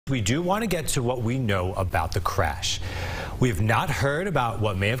we do want to get to what we know about the crash. We have not heard about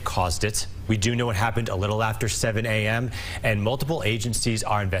what may have caused it. We do know it happened a little after 7 a.m. and multiple agencies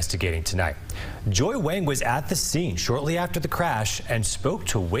are investigating tonight. Joy Wang was at the scene shortly after the crash and spoke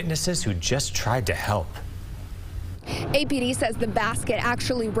to witnesses who just tried to help. APD says the basket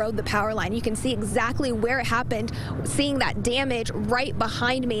actually rode the power line. You can see exactly where it happened, seeing that damage right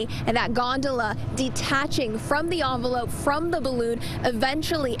behind me, and that gondola detaching from the envelope, from the balloon,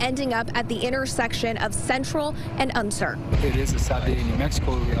 eventually ending up at the intersection of Central and Unser. It is a sad day in New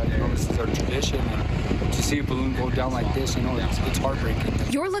Mexico. This is our tradition. And to see a balloon go down like this, it's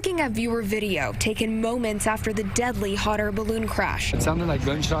heartbreaking. You're looking at viewer video taken moments after the deadly hot air balloon crash. It sounded like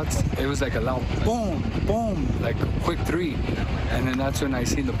gunshots. It was like a loud boom, boom, like a quick 3. And then that's when I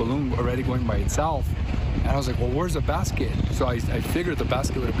seen the balloon already going by itself. And I was like, well, where's the basket? So I figured the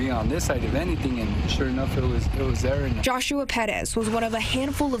basket would be on this side, if anything, and sure enough, it was there. And Joshua Perez was one of a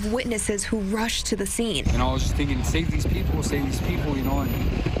handful of witnesses who rushed to the scene. And I was just thinking, save these people,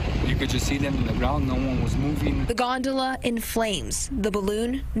 and you could just see them in the ground. No one was moving. The gondola in flames, the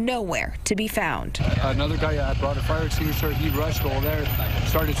balloon nowhere to be found. Another guy had brought a fire extinguisher. He rushed over there,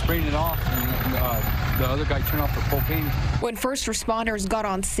 started spraying it off, and the other guy turned off the propane. When first responders got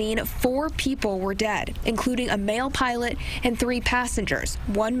on scene, 4 people were dead, including a male pilot and 3 passengers,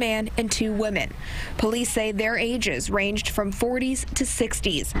 1 man and 2 women. Police say their ages ranged from 40s to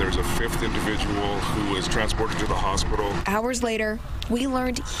 60s. There's a 5th individual who was transported to the hospital. Hours later, we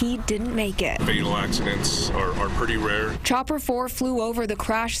learned he didn't make it. Fatal accidents are pretty rare. Chopper 4 flew over the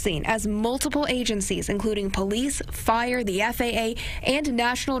crash scene as multiple agencies, including police, fire, the FAA, and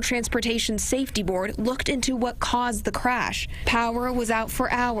National Transportation Safety Board, looked into what caused the crash. Power was out for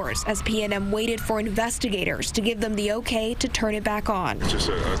hours as PNM waited for investigators to give them the okay to turn it back on. It's just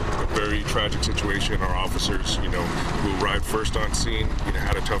a very tragic situation. Our officers, who arrived first on scene,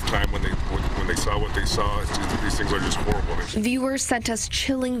 had a tough time when they saw what they saw. These things are just horrible. Viewers sent us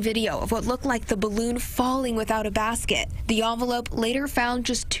chilling video of what looked like the balloon falling without a basket. The envelope later found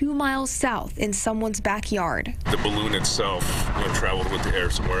just 2 miles south in someone's backyard. The balloon itself traveled with the air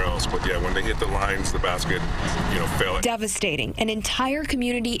somewhere else, but yeah, when they hit the lines, the basket, fell. Devastating. An entire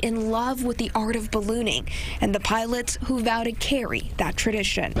community in love with the art of ballooning, and the pilots who vow to carry that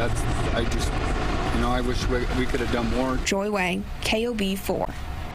tradition. I wish we could have done more. Joy Wang, KOB 4.